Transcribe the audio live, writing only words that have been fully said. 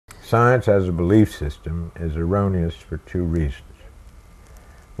science as a belief system is erroneous for two reasons.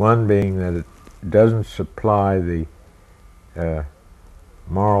 One being that it doesn't supply the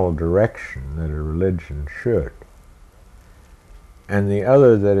moral direction that a religion should, and the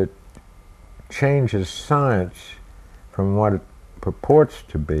other that it changes science from what it purports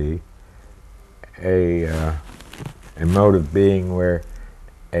to be, a mode of being where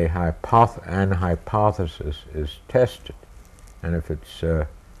an hypothesis is tested, and if it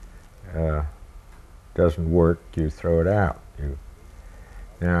doesn't work, you throw it out.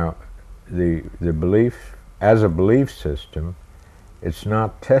 Now, the belief as a belief system, it's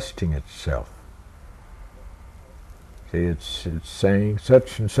not testing itself. See, it's saying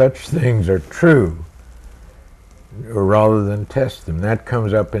such and such things are true, rather than test them. That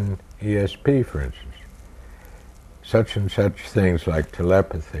comes up in ESP, for instance. Such and such things like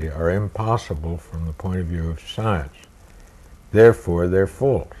telepathy are impossible from the point of view of science. Therefore, they're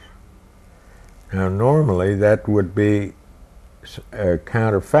false. Now, normally that would be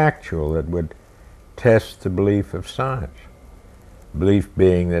counterfactual, that would test the belief of science. Belief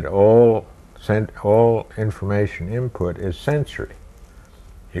being that all information input is sensory.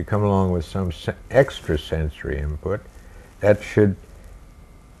 You come along with some extra sensory input, that should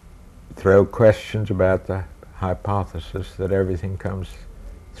throw questions about the hypothesis that everything comes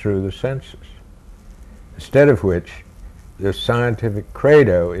through the senses. Instead of which, the scientific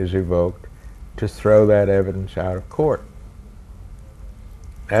credo is evoked to throw that evidence out of court.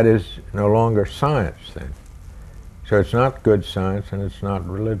 That is no longer science then. So it's not good science and it's not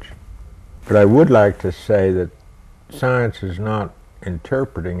religion. But I would like to say that science is not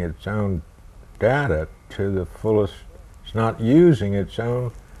interpreting its own data to the fullest. It's not using its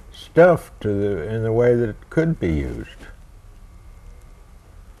own stuff in the way that it could be used.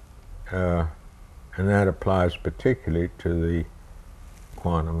 And that applies particularly to the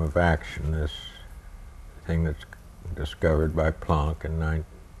quantum of action, this thing that's discovered by Planck in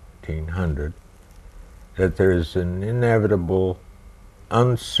 1900, that there is an inevitable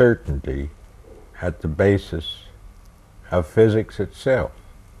uncertainty at the basis of physics itself.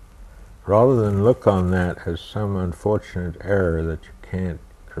 Rather than look on that as some unfortunate error that you can't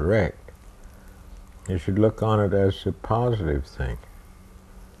correct, you should look on it as a positive thing.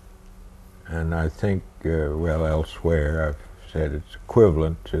 And I think, well, elsewhere I've said it's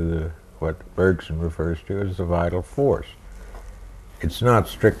equivalent to what Bergson refers to as the vital force. It's not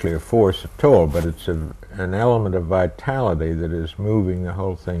strictly a force at all, but it's an element of vitality that is moving the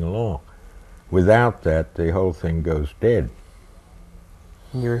whole thing along. Without that, the whole thing goes dead.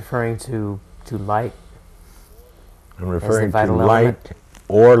 You're referring to light? I'm referring to light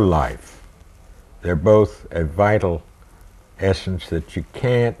or life. They're both a vital essence that you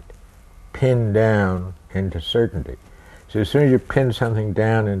can't pin down into certainty. So as soon as you pin something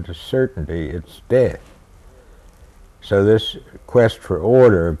down into certainty, it's dead. So this quest for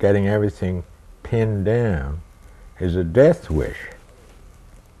order, of getting everything pinned down, is a death wish.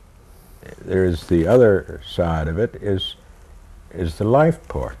 There is the other side of it, is the life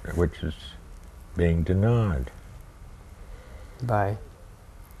part, which is being denied. By?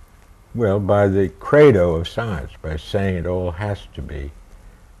 Well, by the credo of science, by saying it all has to be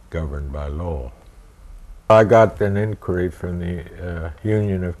governed by law. I got an inquiry from the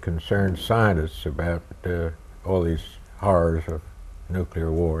Union of Concerned Scientists about all these horrors of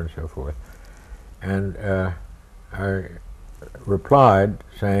nuclear war and so forth. And I replied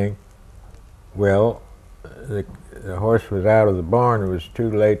saying, well, the horse was out of the barn, it was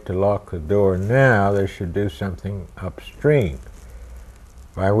too late to lock the door. Now they should do something upstream,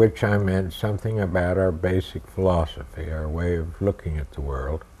 by which I meant something about our basic philosophy, our way of looking at the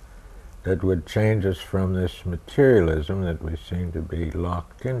world, that would change us from this materialism that we seem to be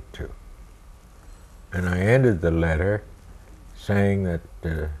locked into. And I ended the letter saying that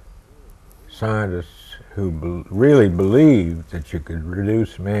scientists who really believed that you could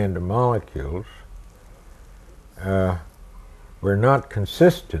reduce man to molecules were not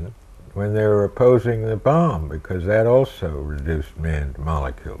consistent when they were opposing the bomb, because that also reduced man to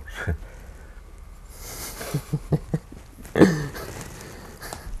molecules.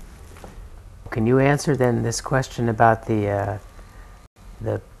 Can you answer then this question about the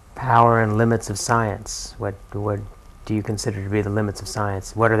power and limits of science? What do you consider to be the limits of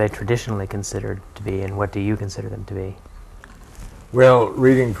science? What are they traditionally considered to be, and what do you consider them to be? Well,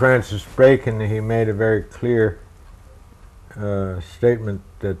 reading Francis Bacon, he made a very clear statement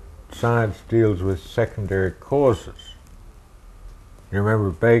that science deals with secondary causes. You remember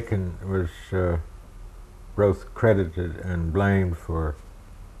Bacon was both credited and blamed for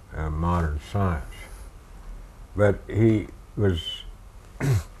modern science. But he was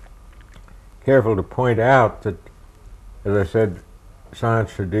careful to point out that, as I said,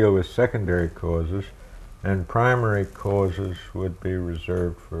 science should deal with secondary causes, and primary causes would be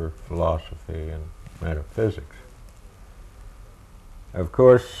reserved for philosophy and metaphysics. Of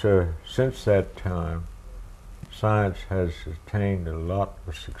course, since that time, science has attained a lot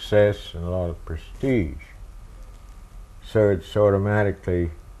of success and a lot of prestige. So it's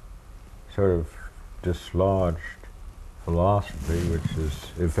automatically sort of dislodged philosophy, which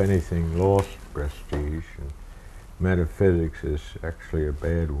is, if anything, lost prestige, and metaphysics is actually a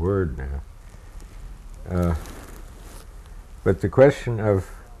bad word now. But the question of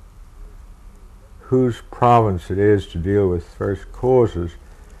whose province it is to deal with first causes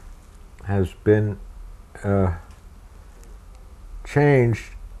has been changed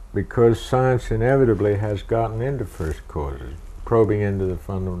because science inevitably has gotten into first causes, probing into the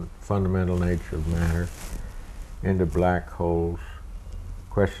fundamental nature of matter, into black holes,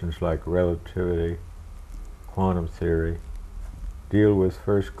 questions like relativity, quantum theory, deal with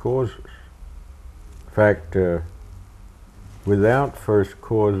first causes. In fact, without first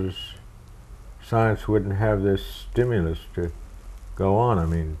causes, science wouldn't have this stimulus to go on. I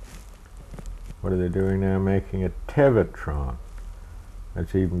mean, what are they doing now? Making a tevatron.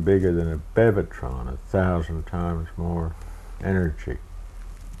 That's even bigger than a bevitron, 1,000 times more energy,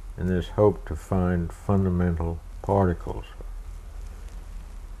 in this hope to find fundamental particles.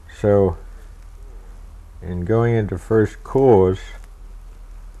 So, in going into first cause,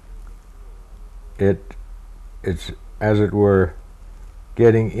 it's, as it were,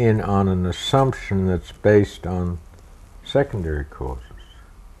 getting in on an assumption that's based on secondary causes.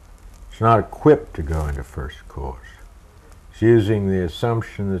 It's not equipped to go into first cause. It's using the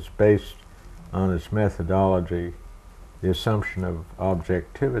assumption that's based on its methodology, the assumption of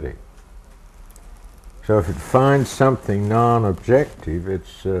objectivity. So if it finds something non-objective,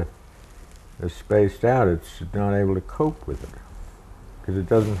 it's spaced out. It's not able to cope with it because it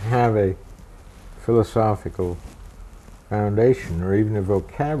doesn't have a philosophical foundation or even a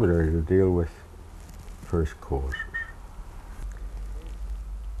vocabulary to deal with first causes.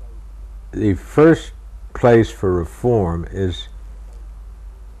 The first place for reform is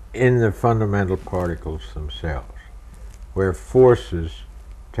in the fundamental particles themselves, where forces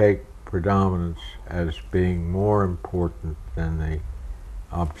take predominance as being more important than the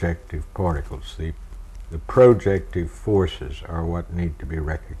objective particles. The projective forces are what need to be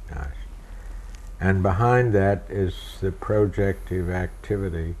recognized. And behind that is the projective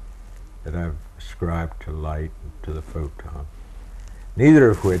activity that I've ascribed to light and to the photon, neither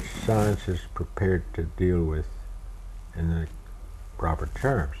of which science is prepared to deal with in the proper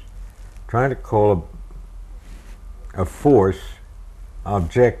terms. Trying to call a force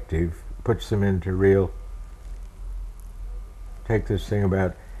objective puts them into real... Take this thing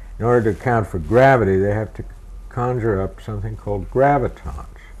about, in order to account for gravity, they have to conjure up something called gravitons.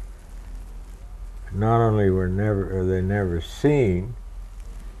 Not only are they never seen,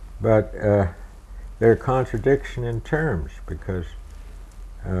 but they're a contradiction in terms, because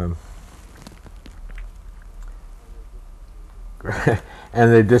and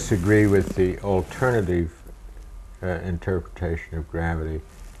they disagree with the alternative interpretation of gravity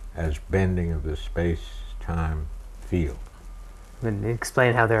as bending of the space-time field. And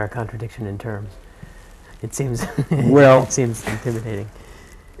explain how they're a contradiction in terms. It seems well, it seems intimidating.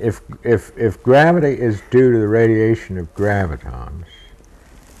 If gravity is due to the radiation of gravitons,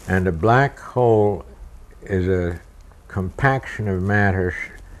 and a black hole is a compaction of matter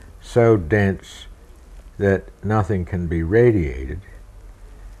so dense that nothing can be radiated,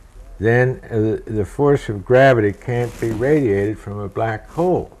 then the force of gravity can't be radiated from a black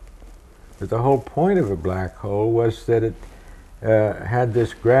hole. But the whole point of a black hole was that it had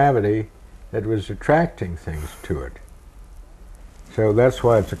this gravity that was attracting things to it. So that's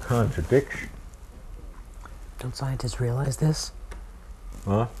why it's a contradiction. Don't scientists realize this?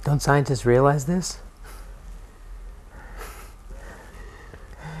 Huh? Don't scientists realize this?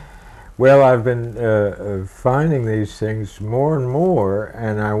 Well, I've been finding these things more and more,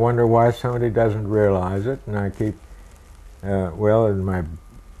 and I wonder why somebody doesn't realize it, and I keep,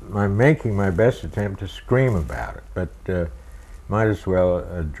 I'm making my best attempt to scream about it, but might as well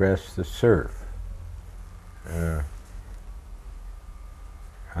address the serf.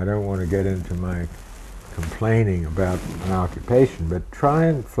 I don't want to get into my complaining about an occupation, but try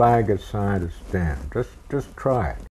and flag a scientist down. Just try it.